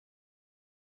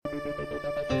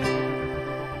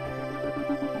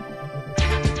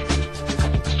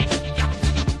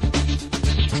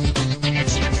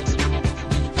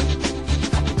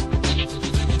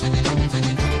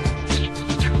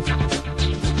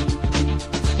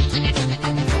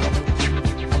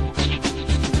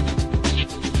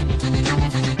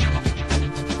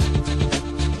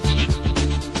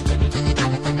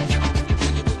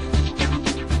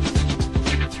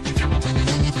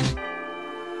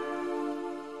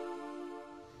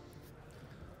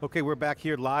Okay, we're back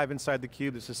here live inside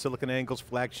theCUBE. This is SiliconANGLE's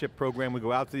flagship program. We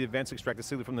go out to the events, extract the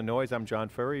signal from the noise. I'm John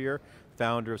Furrier,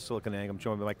 founder of SiliconANGLE. I'm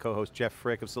joined by my co-host Jeff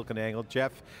Frick of SiliconANGLE.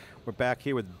 Jeff, we're back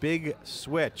here with Big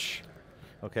Switch.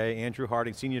 Okay, Andrew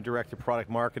Harding, Senior Director, Product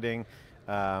Marketing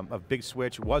of Big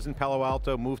Switch. Was in Palo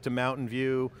Alto, moved to Mountain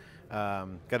View.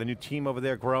 Got a new team over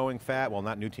there, growing fat. Well,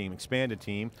 not new team, expanded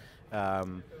team.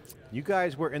 You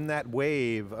guys were in that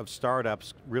wave of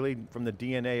startups, really from the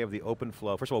DNA of the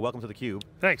OpenFlow. First of all, welcome to theCUBE.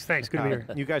 Thanks, good to be here.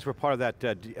 You guys were part of that,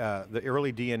 the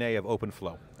early DNA of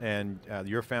OpenFlow. And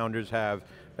your founders have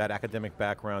that academic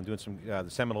background, doing some the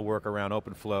seminal work around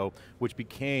OpenFlow, which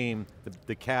became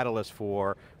the catalyst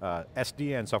for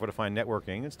SDN, software-defined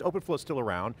networking. OpenFlow is still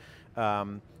around.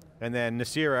 And then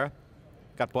Nicira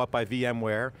got bought by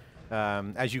VMware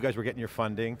as you guys were getting your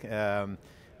funding.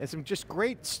 And some just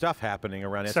great stuff happening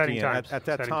around SDN. At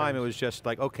that time, it was just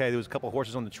like, okay, there was a couple of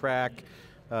horses on the track.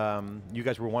 You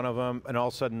guys were one of them, and all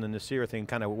of a sudden the Nicira thing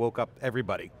kind of woke up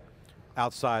everybody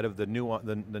outside of the new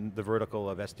the vertical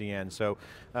of SDN. So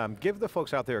give the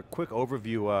folks out there a quick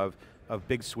overview of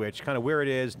Big Switch, kind of where it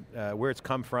is, where it's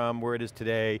come from, where it is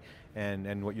today,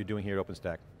 and what you're doing here at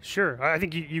OpenStack. Sure, I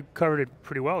think you covered it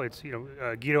pretty well. It's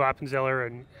Guido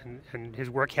Appenzeller and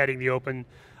his work heading the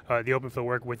OpenFlow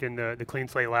work within the Clean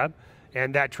Slate Lab,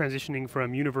 and that transitioning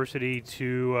from university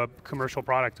to commercial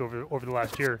product over the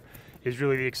last year is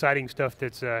really the exciting stuff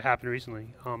that's happened recently.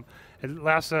 And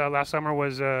last summer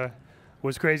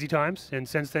was crazy times, and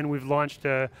since then we've launched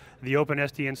the Open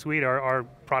SDN suite, our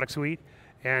product suite,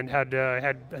 and had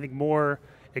I think more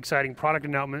exciting product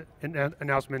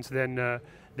announcements than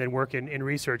work in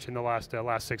research in the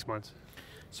last 6 months.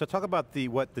 So talk about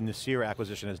what the Nicira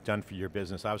acquisition has done for your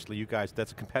business. Obviously you guys,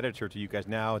 that's a competitor to you guys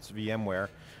now, it's VMware.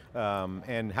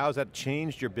 And how has that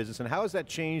changed your business, and how has that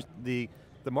changed the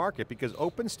market? Because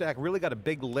OpenStack really got a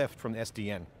big lift from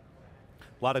SDN.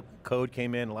 A lot of code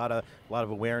came in, a lot of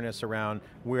awareness around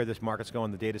where this market's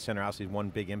going. The data center obviously is one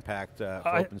big impact for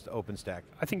OpenStack.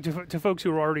 I think to folks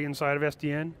who are already inside of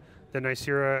SDN, the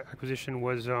Nicira acquisition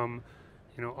was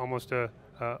almost a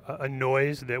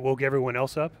noise that woke everyone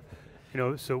else up.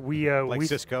 So like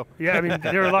Cisco. Yeah, I mean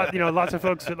there are lots of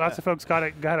folks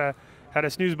had a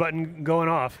snooze button going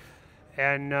off,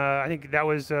 and I think that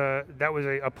was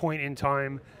a point in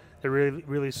time that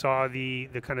really saw the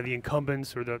kind of the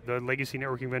incumbents or the legacy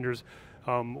networking vendors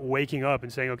waking up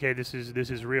and saying, okay, this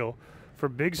is real. For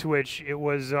Big Switch, it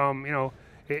was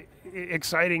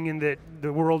exciting in that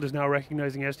the world is now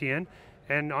recognizing SDN.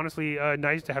 And honestly,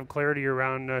 nice to have clarity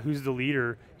around who's the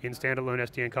leader in standalone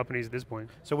SDN companies at this point.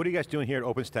 So what are you guys doing here at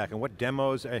OpenStack, and what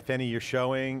demos, if any, you're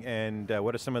showing, and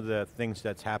what are some of the things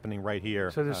that's happening right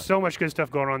here? So there's so much good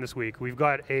stuff going on this week. We've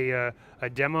got a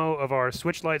demo of our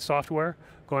Switchlight software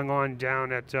going on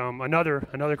down at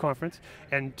another conference,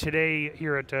 and today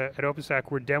here at OpenStack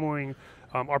we're demoing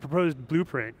our proposed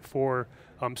blueprint for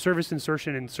service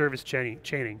insertion and service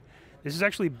chaining. This is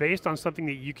actually based on something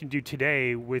that you can do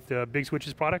today with Big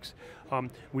Switch's products.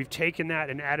 We've taken that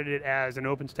and added it as an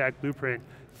OpenStack blueprint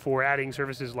for adding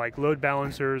services like load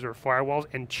balancers or firewalls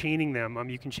and chaining them.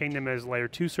 You can chain them as layer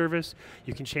 2 service,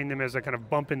 you can chain them as a kind of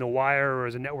bump in the wire or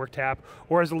as a network tap,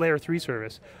 or as a layer 3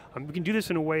 service. We can do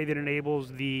this in a way that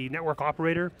enables the network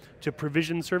operator to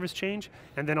provision service change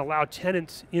and then allow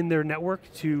tenants in their network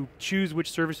to choose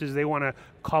which services they want to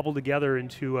cobble together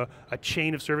into a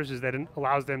chain of services that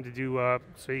allows them to do,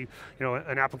 say,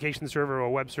 an application server or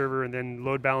a web server, and then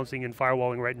load balancing and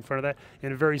firewalling right in front of that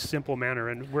in a very simple manner,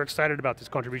 and we're excited about this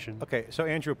contribution. Okay, so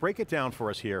Andrew, break it down for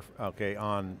us here, okay,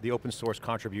 on the open source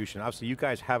contribution. Obviously you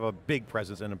guys have a big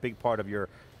presence, and a big part of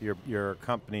your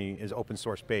company is open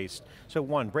source based. So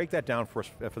one, break that down for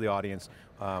us, for the audience.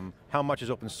 How much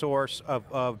is open source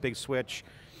of Big Switch,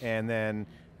 and then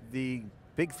the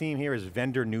big theme here is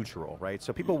vendor neutral, right?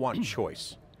 So people want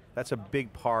choice. That's a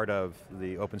big part of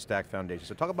the OpenStack Foundation.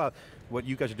 So talk about what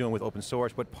you guys are doing with open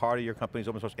source, what part of your company is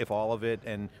open source, if all of it,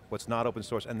 and what's not open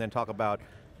source, and then talk about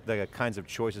the kinds of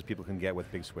choices people can get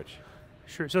with Big Switch.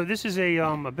 Sure. So this is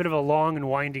a bit of a long and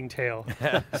winding tale.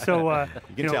 So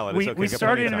you can tell it. It's okay. we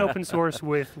started in open source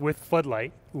with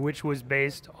Floodlight, which was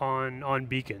based on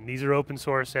Beacon. These are open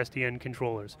source SDN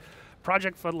controllers.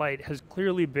 Project Floodlight has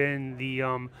clearly been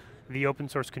the open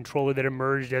source controller that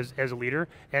emerged as a leader,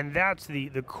 and that's the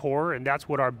core, and that's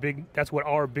what our big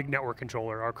network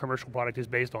controller, our commercial product, is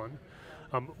based on.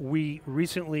 We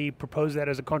recently proposed that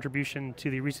as a contribution to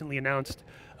the recently announced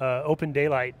Open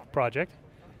Daylight project.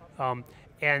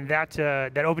 And that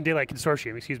Open Daylight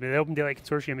Consortium, the Open Daylight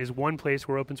Consortium is one place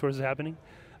where open source is happening.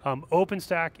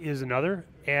 OpenStack is another,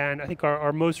 and I think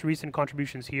our most recent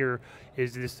contributions here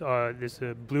is this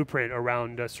blueprint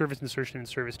around service insertion and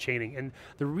service chaining. And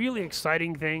the really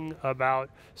exciting thing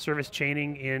about service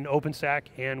chaining in OpenStack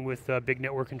and with Big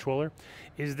Network Controller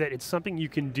is that it's something you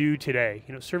can do today.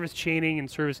 You know, service chaining and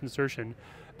service insertion,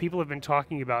 people have been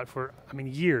talking about for,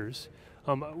 years.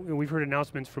 We've heard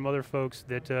announcements from other folks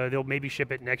that they'll maybe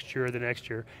ship it next year or the next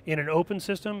year. In an open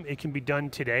system, it can be done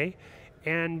today,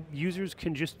 and users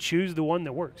can just choose the one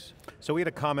that works. So we had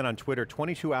a comment on Twitter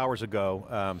 22 hours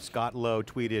ago. Scott Lowe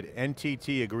tweeted,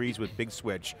 "NTT agrees with Big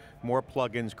Switch. More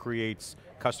plugins creates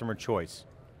customer choice."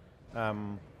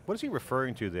 What is he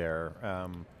referring to there?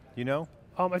 You know?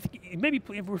 I think it may be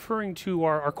referring to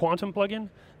our Quantum plugin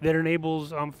that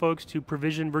enables folks to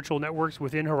provision virtual networks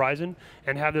within Horizon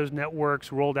and have those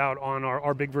networks rolled out on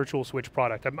our big virtual switch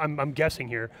product. I'm guessing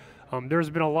here. There's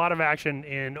been a lot of action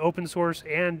in open source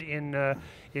and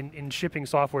in shipping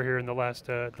software here in the last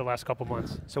couple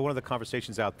months. So one of the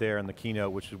conversations out there in the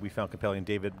keynote, which we found compelling,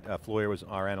 David Furrier,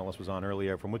 our analyst, was on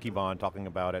earlier from Wikibon talking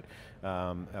about it,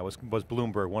 was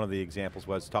Bloomberg. One of the examples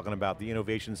was talking about the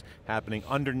innovations happening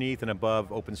underneath and above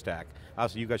OpenStack.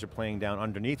 Obviously you guys are playing down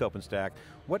underneath OpenStack.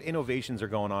 What innovations are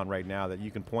going on right now that you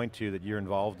can point to that you're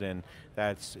involved in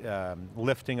that's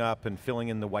lifting up and filling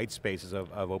in the white spaces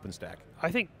of OpenStack? I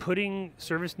think putting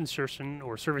service insertion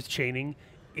or service chaining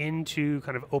into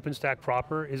kind of OpenStack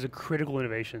proper is a critical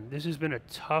innovation. This has been a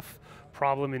tough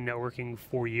problem in networking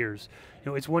for years.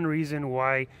 You know, it's one reason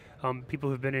why people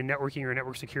who've been in networking or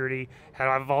network security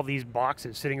have all these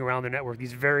boxes sitting around the network.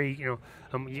 These very,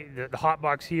 the hot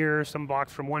box here, some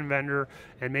box from one vendor,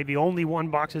 and maybe only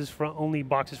boxes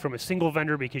from a single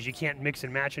vendor because you can't mix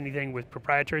and match anything with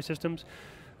proprietary systems.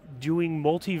 Doing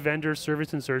multi-vendor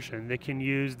service insertion that can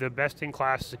use the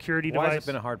best-in-class security device. Why has it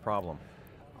been a hard problem?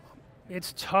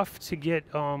 It's tough to get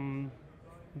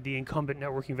the incumbent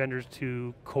networking vendors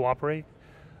to cooperate.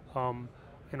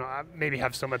 I maybe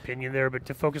have some opinion there, but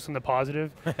to focus on the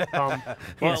positive.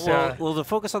 Well, to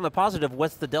focus on the positive,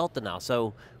 what's the delta now?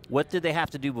 So what did they have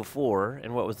to do before,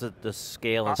 and what was the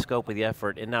scale and scope of the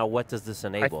effort, and now what does this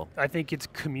enable? I think it's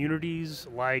communities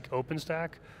like OpenStack,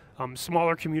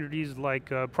 smaller communities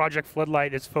like Project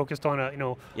Floodlight that's focused on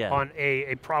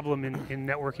a problem in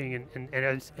networking and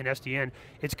SDN.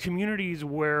 It's communities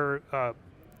where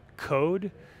code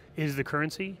is the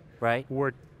currency, right?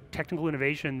 Where technical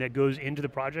innovation that goes into the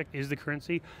project is the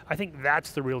currency. I think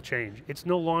that's the real change. It's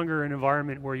no longer an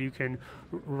environment where you can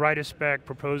write a spec,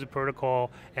 propose a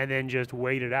protocol, and then just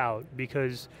wait it out,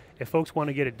 because if folks want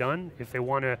to get it done, if they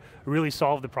want to really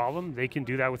solve the problem, they can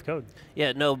do that with code.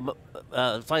 Yeah, no,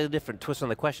 slightly different twist on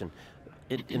the question.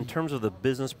 In terms of the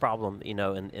business problem,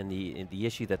 and the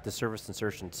issue that the service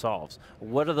insertion solves,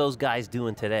 what are those guys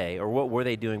doing today, or what were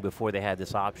they doing before they had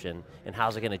this option, and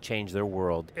how's it going to change their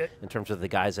world in terms of the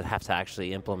guys that have to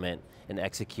actually implement and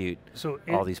execute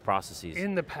all these processes?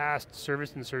 In the past,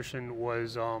 service insertion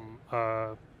was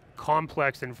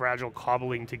complex and fragile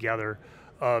cobbling together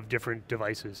of different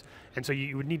devices. And so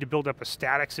you would need to build up a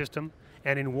static system,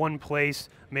 and in one place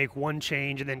make one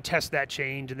change and then test that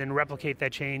change and then replicate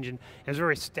that change, and it's a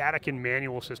very static and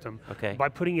manual system. Okay. By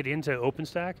putting it into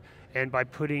OpenStack and by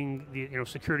putting the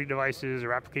security devices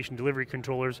or application delivery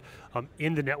controllers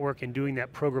in the network and doing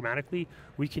that programmatically,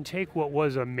 we can take what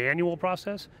was a manual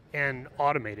process and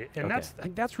automate it. And I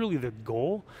think that's really the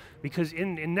goal, because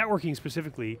in networking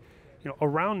specifically,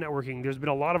 around networking there's been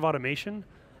a lot of automation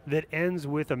that ends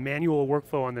with a manual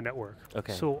workflow on the network.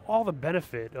 Okay. So all the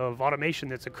benefit of automation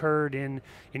that's occurred in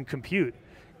compute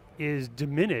is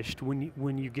diminished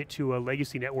when you get to a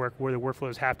legacy network where the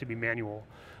workflows have to be manual.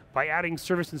 By adding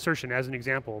service insertion as an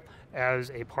example,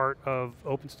 as a part of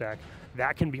OpenStack,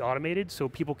 that can be automated so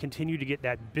people continue to get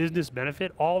that business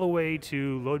benefit all the way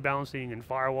to load balancing and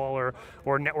firewall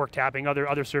or network tapping,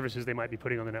 other services they might be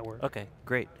putting on the network. Okay,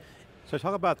 great. So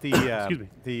talk about the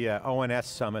the ONS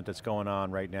Summit that's going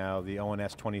on right now, the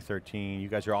ONS 2013. You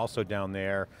guys are also down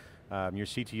there. Your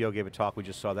CTO gave a talk, we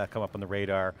just saw that come up on the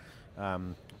radar.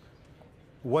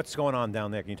 What's going on down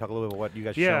there? Can you talk a little bit about what you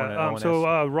guys are showing at ONS?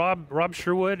 So Rob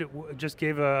Sherwood just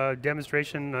gave a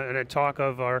demonstration and a talk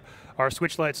of our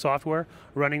SwitchLite software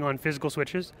running on physical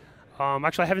switches.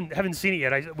 Actually, I haven't seen it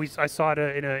yet. I saw it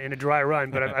in a dry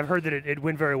run, but I've heard that it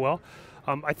went very well.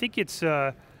 I think it's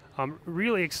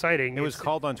really exciting. It was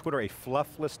called on Twitter a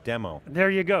fluffless demo.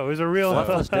 There you go. It was a real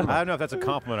fluffless demo. I don't know if that's a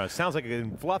compliment. It sounds like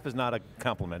fluff is not a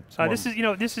compliment. This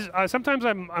is sometimes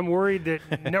I'm worried that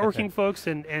networking folks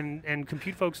and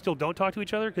compute folks still don't talk to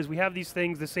each other because we have these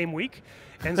things the same week,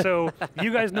 and so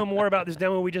you guys know more about this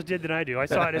demo we just did than I do. I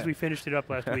saw it as we finished it up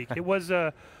last week. It was.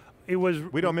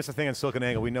 We don't miss a thing on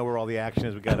SiliconANGLE. We know where all the action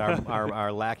is. We got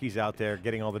our lackeys out there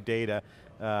getting all the data.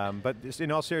 But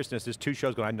in all seriousness, there's 2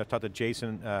 shows going on. I talked to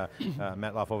Jason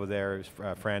Metloff over there, his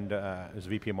friend, his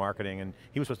VP of marketing, and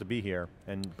he was supposed to be here.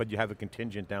 But you have a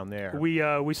contingent down there.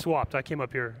 We swapped. I came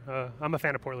up here. I'm a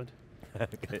fan of Portland.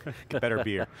 Better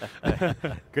beer.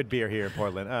 Good beer here in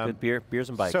Portland. Good beer, beers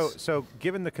and bikes. So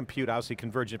given the compute, obviously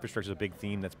converged infrastructure is a big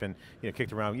theme that's been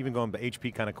kicked around, even going,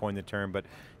 HP kind of coined the term, but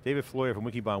David Furrier from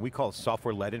Wikibon, we call it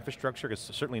software-led infrastructure, because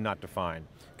it's certainly not defined.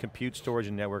 Compute, storage,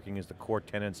 and networking is the core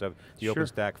tenets of the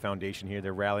OpenStack foundation here.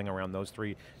 They're rallying around those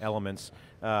 3 elements.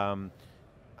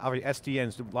 Obviously,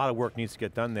 SDN's, a lot of work needs to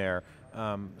get done there.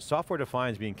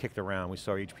 Software-defined is being kicked around. We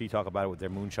saw HP talk about it with their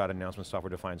moonshot announcement,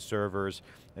 software-defined servers,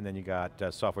 and then you got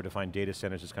software-defined data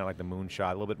centers. It's kind of like the moonshot,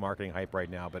 a little bit marketing hype right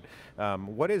now, but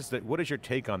what is your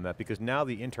take on that? Because now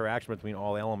the interaction between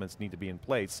all elements need to be in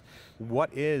place.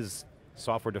 What is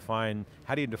software-defined?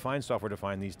 How do you define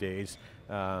software-defined these days?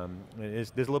 There's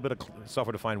a little bit of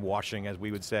software-defined washing, as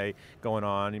we would say, going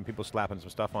on, and people slapping some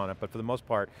stuff on it, but for the most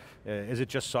part, is it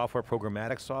just software,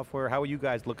 programmatic software? How are you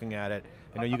guys looking at it?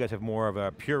 I know you guys have more of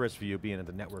a purist view, being at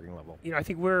the networking level. I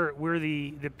think we're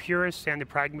the purists and the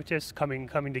pragmatists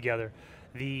coming together.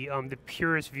 The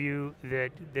purist view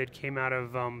that came out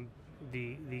of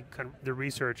the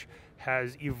research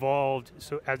has evolved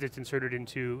so as it's inserted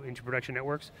into production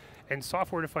networks, and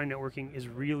software-defined networking is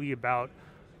really about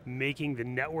making the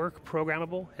network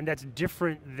programmable, and that's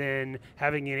different than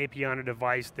having an API on a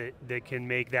device that can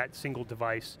make that single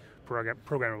device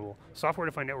programmable.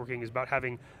 Software-defined networking is about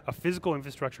having a physical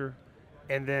infrastructure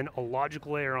and then a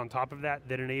logical layer on top of that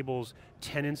that enables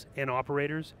tenants and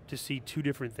operators to see 2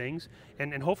 different things,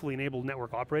 and hopefully enable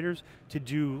network operators to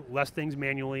do less things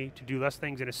manually, to do less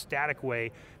things in a static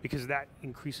way, because that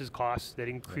increases costs, that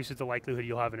increases the likelihood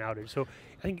you'll have an outage. So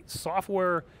I think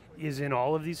software is in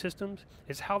all of these systems.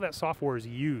 It's how that software is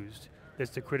used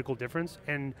that's the critical difference,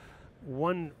 and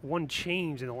one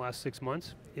change in the last 6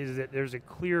 months is that there's a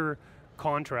clear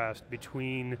contrast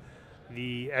between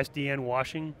the SDN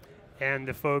washing and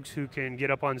the folks who can get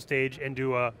up on stage and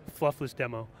do a fluffless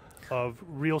demo of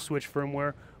real switch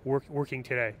firmware working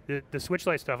today. The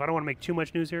SwitchLite stuff, I don't want to make too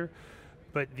much news here,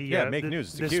 but the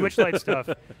SwitchLite stuff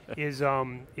is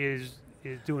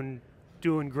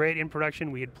doing great in production.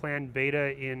 We had planned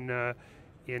beta in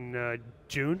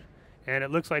June, and it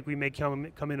looks like we may come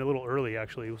in a little early,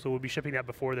 actually. So we'll be shipping that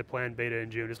before the planned beta in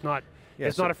June. It's not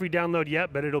not a free download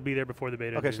yet, but it'll be there before the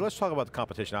beta. Okay, so let's talk about the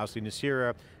competition. Obviously,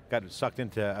 Nasira got sucked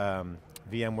into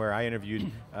VMware. I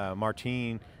interviewed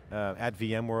Martin at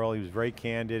VMworld. He was very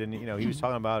candid, and he was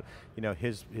talking about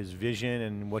his vision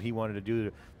and what he wanted to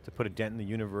do to put a dent in the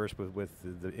universe with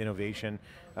the innovation.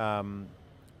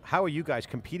 How are you guys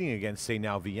competing against, say,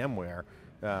 now VMware?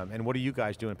 And what are you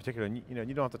guys doing in particular? And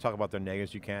you don't have to talk about their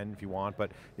negatives, you can if you want,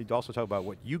 but you also talk about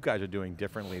what you guys are doing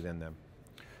differently than them.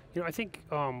 I think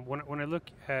when I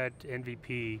look at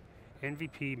MVP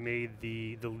made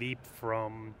the leap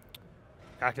from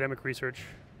academic research.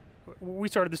 We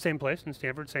started the same place in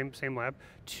Stanford, same lab,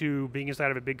 to being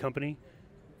inside of a big company,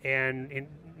 and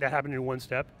that happened in one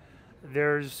step.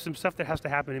 There's some stuff that has to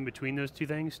happen in between those 2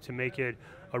 things to make it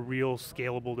a real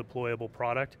scalable, deployable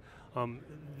product.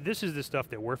 This is the stuff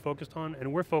that we're focused on,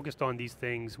 and we're focused on these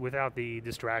things without the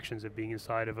distractions of being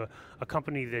inside of a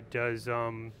company that does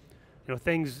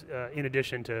things in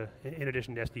addition to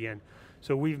SDN.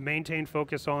 So we've maintained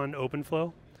focus on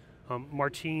OpenFlow.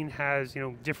 Martin has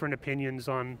different opinions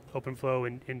on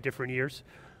OpenFlow in different years.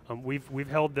 We've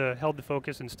held the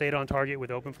focus and stayed on target with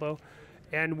OpenFlow.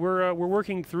 And we're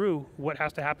working through what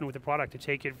has to happen with the product to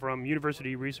take it from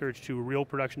university research to real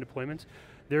production deployments.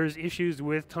 There's issues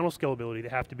with tunnel scalability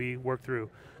that have to be worked through.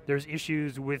 There's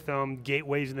issues with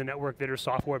gateways in the network that are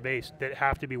software-based that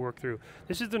have to be worked through.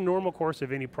 This is the normal course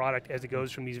of any product as it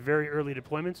goes from these very early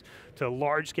deployments to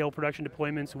large-scale production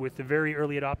deployments with the very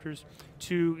early adopters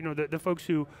to the folks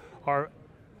who are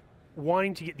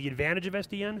wanting to get the advantage of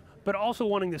SDN, but also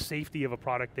wanting the safety of a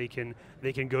product they can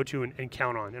go to and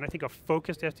count on. And I think a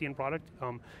focused SDN product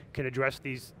can address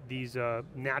these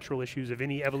natural issues of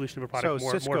any evolution of a product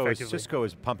more effectively. Cisco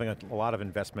is pumping a lot of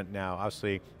investment now.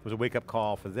 Obviously, it was a wake-up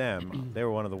call for them. They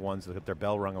were one of the ones that got their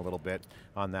bell rung a little bit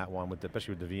on that one,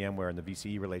 especially with the VMware and the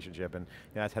VCE relationship, and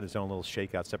that's had its own little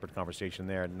shakeout, separate conversation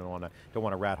there. And don't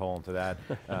want to rat hole into that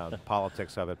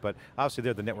politics of it. But obviously,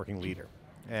 they're the networking leader.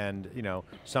 And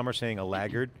some are saying a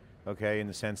laggard, okay, in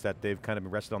the sense that they've kind of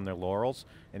been rested on their laurels,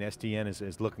 and SDN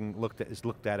is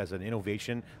looked at as an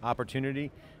innovation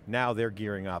opportunity. Now they're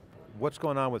gearing up. What's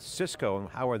going on with Cisco, and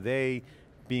how are they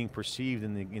being perceived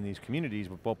in these communities?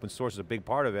 With open source is a big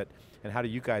part of it, and how do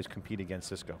you guys compete against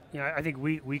Cisco? Yeah, I think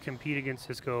we compete against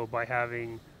Cisco by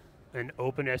having an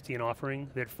open SDN offering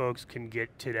that folks can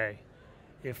get today.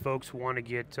 If folks want to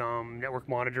get network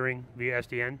monitoring via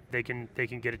SDN, they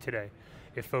can get it today.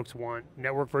 If folks want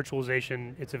network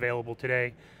virtualization, it's available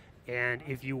today. And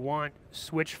if you want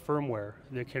switch firmware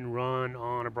that can run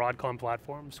on a Broadcom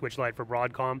platform, Switchlight for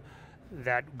Broadcom,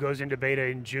 that goes into beta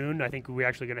in June. I think we're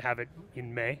actually going to have it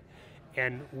in May.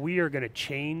 And we are going to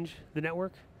change the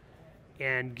network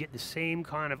and get the same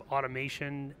kind of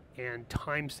automation and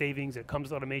time savings that comes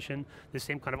with automation, the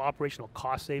same kind of operational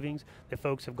cost savings that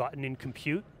folks have gotten in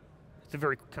compute. It's the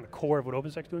very kind of core of what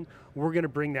OpenStack's doing. We're going to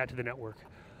bring that to the network.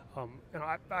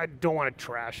 I don't want to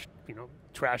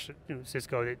trash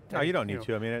Cisco. No, you don't need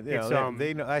to. I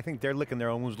mean, I think they're licking their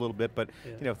own wounds a little bit, but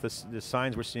if the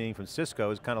signs we're seeing from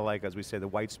Cisco is kind of like, as we say, the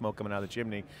white smoke coming out of the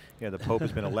chimney. The Pope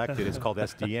has been elected. It's called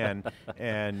SDN,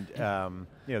 and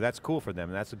that's cool for them,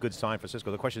 and that's a good sign for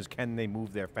Cisco. The question is, can they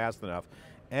move there fast enough?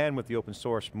 And with the open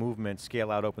source movement,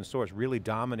 scale out open source, really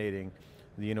dominating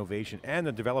the innovation and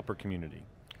the developer community.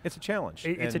 It's a challenge.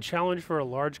 It's a challenge for a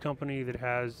large company that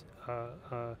has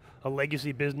a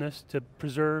legacy business to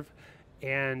preserve,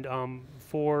 and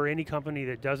for any company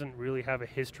that doesn't really have a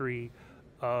history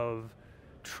of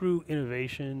true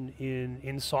innovation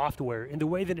in software in the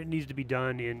way that it needs to be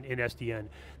done in SDN.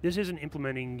 This isn't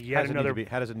implementing yet another...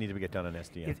 How does it need to get done in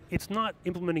SDN? It's not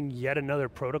implementing yet another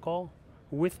protocol.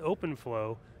 With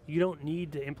OpenFlow, you don't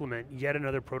need to implement yet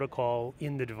another protocol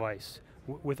in the device.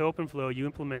 With OpenFlow, you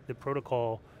implement the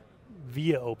protocol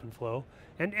via OpenFlow,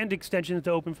 and extensions to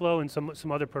OpenFlow and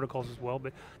some other protocols as well,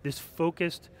 but this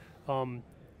focused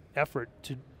effort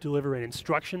to deliver an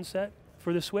instruction set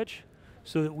for the switch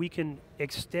so that we can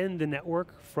extend the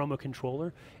network from a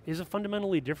controller is a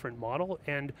fundamentally different model,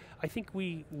 and I think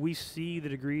we see the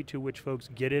degree to which folks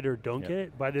get it or don't get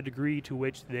it by the degree to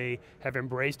which they have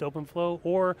embraced OpenFlow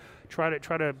or try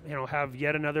to have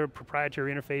yet another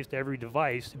proprietary interface to every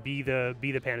device be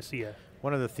the panacea.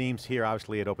 One of the themes here,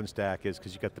 obviously, at OpenStack is,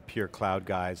 because you got the pure cloud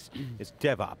guys, it's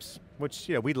DevOps,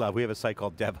 which we love. We have a site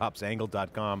called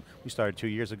DevOpsANGLE.com. We started 2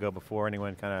 years ago before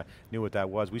anyone kind of knew what that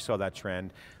was. We saw that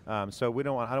trend. So I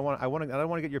don't want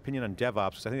to get your opinion on DevOps,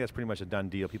 because I think that's pretty much a done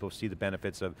deal. People see the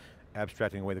benefits of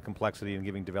abstracting away the complexity and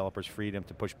giving developers freedom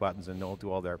to push buttons and do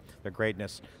all their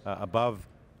greatness above,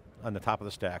 on the top of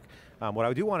the stack. What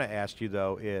I do want to ask you,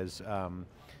 though, is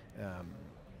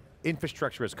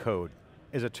infrastructure as code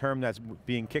is a term that's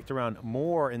being kicked around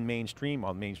more in mainstream,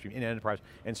 in enterprise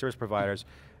and service providers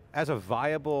as a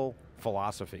viable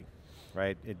philosophy,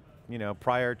 right?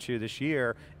 Prior to this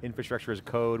year, infrastructure as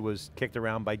code was kicked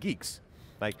around by geeks,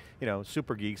 like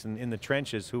super geeks in the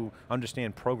trenches who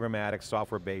understand programmatic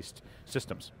software-based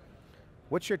systems.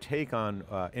 What's your take on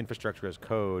infrastructure as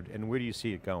code, and where do you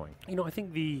see it going? I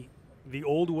think the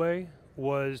old way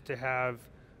was to have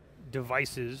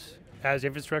devices as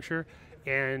infrastructure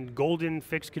and golden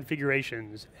fixed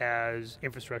configurations as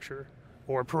infrastructure,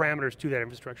 or parameters to that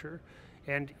infrastructure.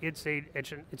 And it's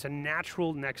a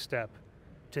natural next step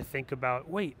to think about,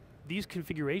 wait, these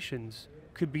configurations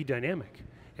could be dynamic.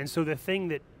 And so the thing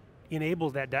that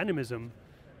enables that dynamism,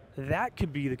 that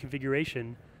could be the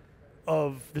configuration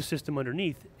of the system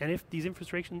underneath. And if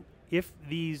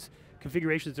these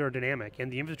configurations are dynamic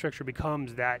and the infrastructure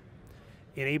becomes that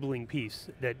enabling piece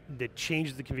that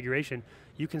changes the configuration,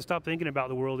 you can stop thinking about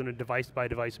the world in a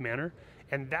device-by-device manner,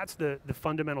 and that's the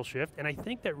fundamental shift, and I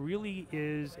think that really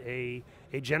is a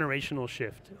generational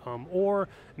shift, or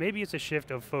maybe it's a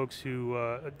shift of folks who,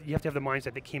 you have to have the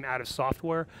mindset that came out of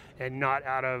software and not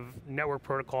out of network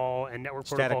protocol and network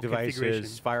static protocol configuration.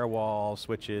 Devices, firewall,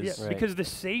 switches. Yeah, because the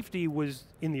safety was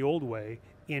in the old way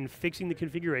in fixing the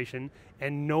configuration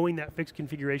and knowing that fixed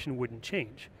configuration wouldn't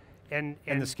change. And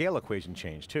the scale equation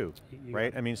changed too,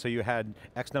 right? I mean, so you had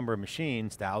X number of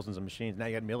machines, thousands of machines, now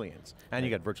you got millions, and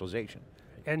you got virtualization.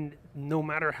 And no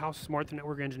matter how smart the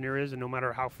network engineer is, and no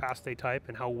matter how fast they type,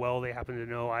 and how well they happen to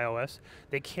know iOS,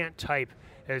 they can't type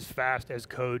as fast as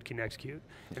code can execute.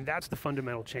 And that's the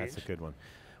fundamental change. That's a good one.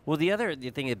 Well, the other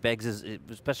thing it begs is,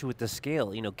 especially with the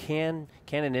scale, can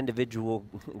an individual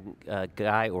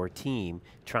guy or team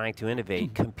trying to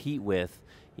innovate compete with,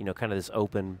 kind of this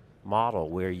open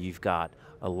model where you've got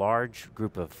a large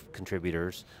group of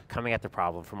contributors coming at the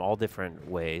problem from all different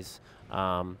ways,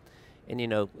 and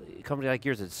a company like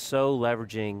yours that's so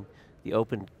leveraging the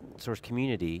open source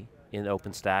community in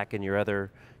OpenStack and your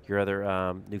other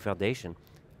new foundation.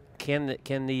 Can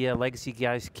the legacy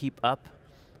guys keep up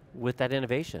with that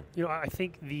innovation? I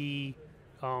think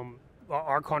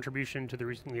our contribution to the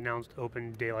recently announced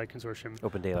Open Daylight Consortium.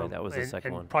 Open Daylight, that was the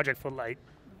second one. Project Floodlight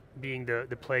being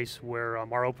the place where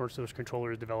our open source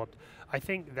controller is developed. I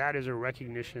think that is a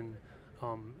recognition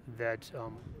that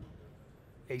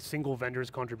a single vendor's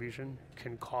contribution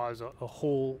can cause a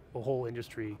whole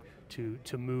industry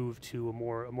to move to a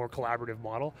more collaborative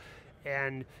model.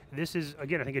 And this is,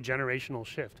 again, I think a generational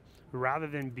shift. Rather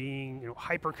than being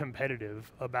hyper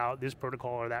competitive about this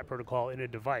protocol or that protocol in a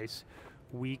device,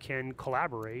 we can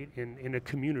collaborate in a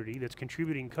community that's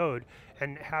contributing code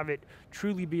and have it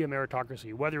truly be a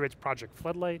meritocracy, whether it's Project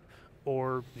Floodlight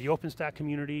or the OpenStack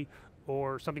community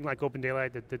or something like Open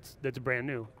Daylight that's brand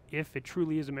new. If it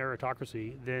truly is a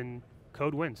meritocracy, then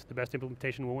code wins. The best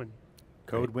implementation will win.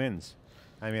 Code wins.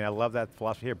 I mean, I love that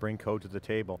philosophy here, bring code to the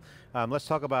table. Let's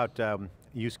talk about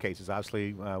use cases.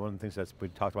 Obviously, one of the things that we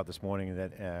talked about this morning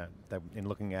that in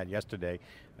looking at yesterday,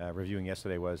 reviewing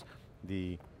yesterday, was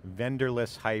the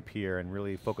vendorless hype here and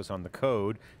really focus on the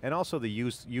code and also the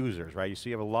users, right? You see,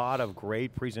 you have a lot of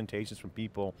great presentations from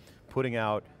people putting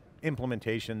out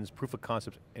implementations, proof of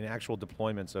concepts, and actual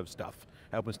deployments of stuff,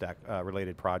 OpenStack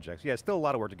related projects. Yeah, still a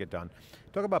lot of work to get done.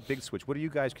 Talk about Big Switch. What do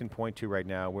you guys can point to right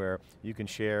now where you can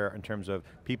share in terms of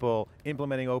people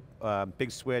implementing Big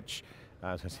Switch,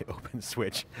 I was going to say Open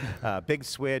Switch, Big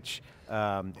Switch,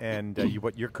 and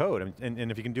what your code,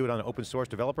 and if you can do it on an open source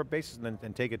developer basis and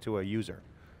then take it to a user.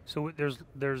 So there's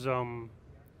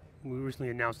we recently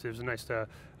announced there's a nice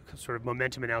sort of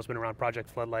momentum announcement around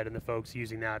Project Floodlight and the folks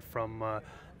using that from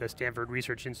the Stanford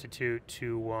Research Institute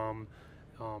to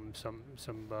some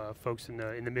folks in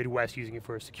the Midwest using it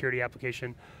for a security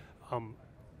application.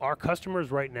 Our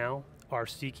customers right now are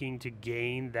seeking to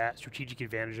gain that strategic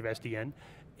advantage of SDN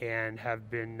and have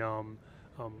been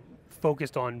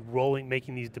focused on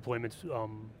making these deployments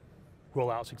roll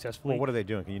out successfully. Well, what are they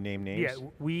doing? Can you name names?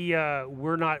 Yeah,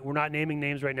 we're not naming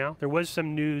names right now. There was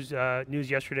some news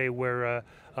yesterday where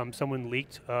someone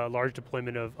leaked a large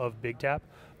deployment of BigTap,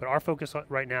 but our focus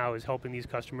right now is helping these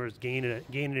customers gain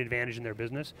an advantage in their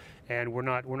business, and we're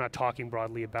not talking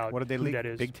broadly about what did they leak? That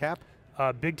is. BigTap?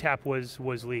 BigTap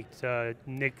was leaked. I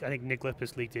think Nick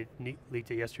Lippis leaked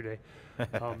it yesterday.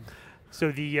 So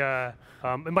it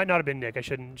might not have been Nick. I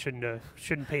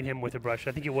shouldn't paint him with a brush.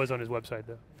 I think it was on his website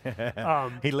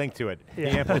though. He linked to it. Yeah.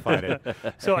 He amplified it.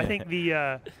 So I think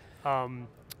the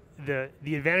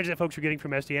advantage that folks are getting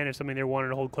from SDN is something they're wanting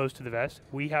to hold close to the vest.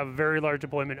 We have a very large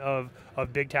deployment of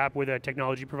BigTap with a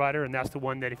technology provider, and that's the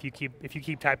one that if you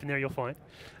keep typing there, you'll find.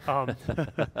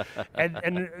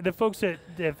 And the folks that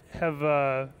have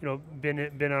been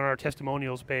on our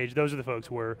testimonials page, those are the folks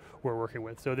we're working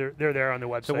with. So they're there on the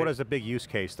website. So what is a big use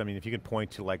case? I mean, if you can point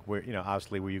to like where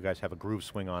obviously where you guys have a groove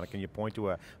swing on it, can you point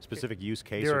to a specific use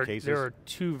case or cases? There are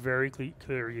two very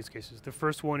clear use cases. The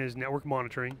first one is network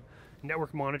monitoring.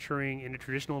 Network monitoring in a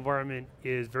traditional environment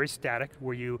is very static,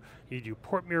 where you do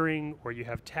port mirroring, or you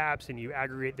have taps and you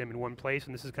aggregate them in one place,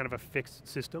 and this is kind of a fixed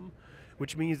system,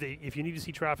 which means that if you need to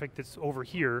see traffic that's over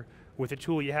here, with a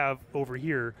tool you have over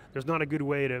here, there's not a good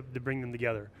way to bring them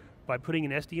together. By putting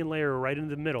an SDN layer right in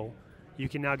the middle, you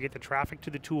can now get the traffic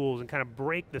to the tools and kind of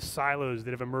break the silos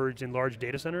that have emerged in large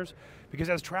data centers. Because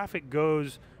as traffic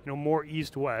goes more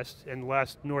east-west and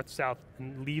less north-south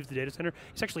and leaves the data center,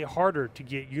 it's actually harder to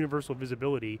get universal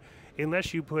visibility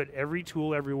unless you put every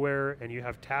tool everywhere and you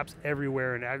have taps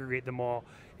everywhere and aggregate them all.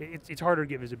 It's harder to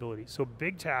get visibility. So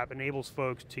BigTap enables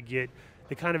folks to get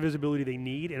the kind of visibility they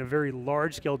need in a very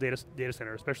large-scale data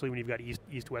center, especially when you've got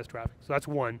east-west traffic. So that's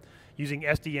one, using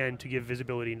SDN to give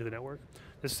visibility into the network.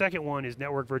 The second one is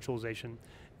network virtualization,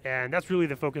 and that's really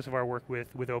the focus of our work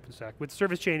with OpenStack. With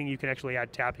service chaining, you can actually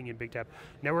add tapping in BigTap.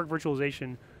 Network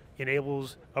virtualization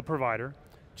enables a provider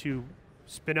to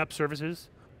spin up services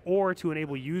or to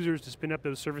enable users to spin up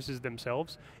those services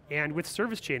themselves. And with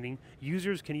service chaining,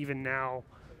 users can even now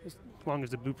as long as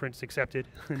the blueprint's accepted,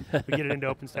 and we get it into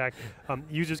OpenStack.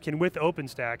 Users can, with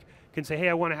OpenStack, can say, hey,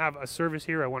 I want to have a service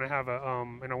here, I want to have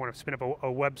and I want to spin up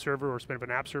a web server or spin up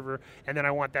an app server, and then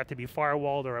I want that to be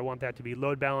firewalled or I want that to be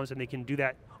load balanced, and they can do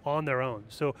that on their own.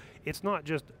 So it's not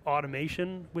just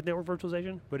automation with network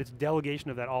virtualization, but it's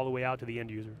delegation of that all the way out to the end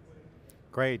user.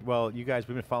 Great, well you guys,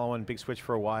 we've been following Big Switch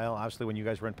for a while. Obviously when you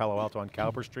guys were in Palo Alto on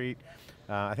Caliper Street,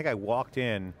 I think I walked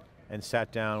in and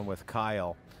sat down with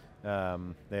Kyle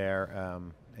there,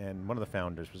 and one of the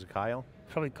founders, was it Kyle?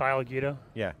 Probably Kyle Guido.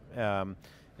 Yeah,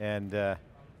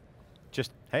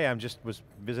 just, hey, was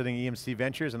visiting EMC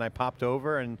Ventures and I popped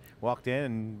over and walked in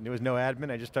and there was no admin,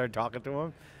 I just started talking to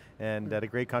him. And at a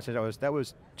great conference, that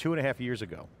was 2.5 years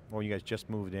ago when you guys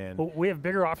just moved in. Well, we have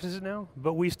bigger offices now,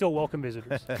 but we still welcome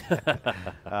visitors.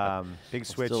 Big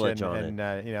Switch, and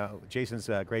you know, Jason's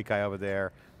a great guy over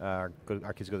there. Our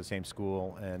kids go to the same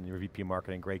school, and your VP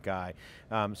marketing, great guy.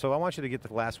 So I want you to get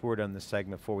the last word on this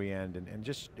segment before we end,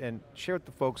 and share with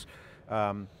the folks,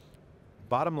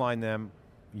 bottom line them,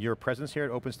 your presence here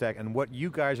at OpenStack, and what you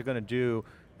guys are going to do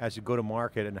as you go to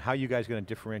market, and how you guys are going to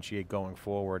differentiate going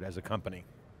forward as a company.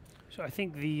 So I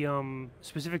think the,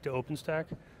 specific to OpenStack,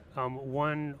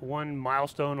 one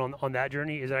milestone on that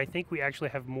journey is that I think we actually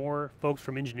have more folks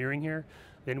from engineering here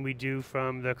than we do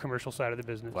from the commercial side of the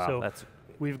business. Wow, so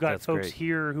we've got folks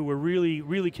here who are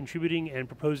really contributing and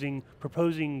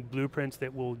proposing blueprints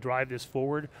that will drive this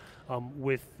forward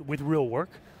with real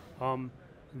work.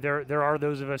 There are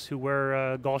those of us who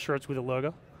wear golf shirts with a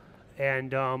logo,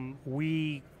 and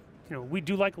we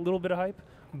do like a little bit of hype,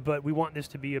 but we want this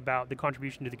to be about the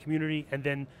contribution to the community, and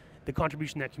then the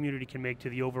contribution that community can make to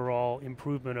the overall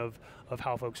improvement of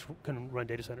how folks can run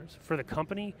data centers. For the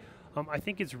company, I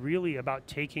think it's really about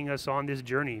taking us on this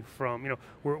journey from,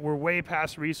 we're way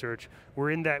past research.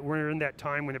 We're in that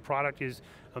time when the product is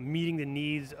meeting the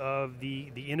needs of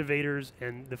the innovators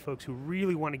and the folks who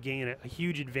really want to gain a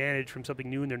huge advantage from something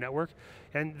new in their network.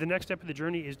 And the next step of the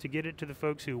journey is to get it to the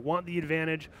folks who want the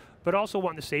advantage, but also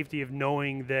want the safety of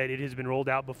knowing that it has been rolled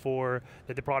out before,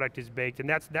 that the product is baked, and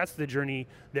that's the journey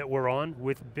that we're on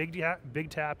with Big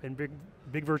Tap and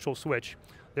Big Virtual Switch.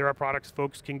 There are products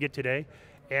folks can get today.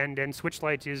 And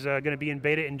Switchlight is going to be in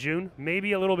beta in June,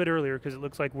 maybe a little bit earlier, because it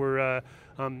looks like we're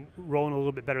rolling a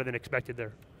little bit better than expected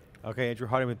there. Okay, Andrew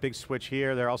Harding with Big Switch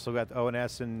here. They're also got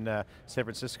ONS in San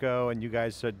Francisco, and you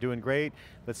guys are doing great.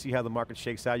 Let's see how the market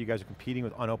shakes out. You guys are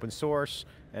competing on open source,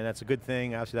 and that's a good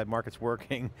thing. Obviously that market's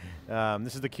working.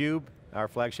 This is theCUBE, our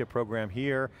flagship program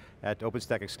here at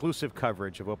OpenStack, exclusive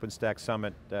coverage of OpenStack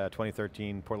Summit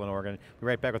 2013, Portland, Oregon. We'll be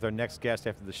right back with our next guest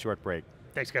after this short break.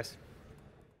 Thanks, guys.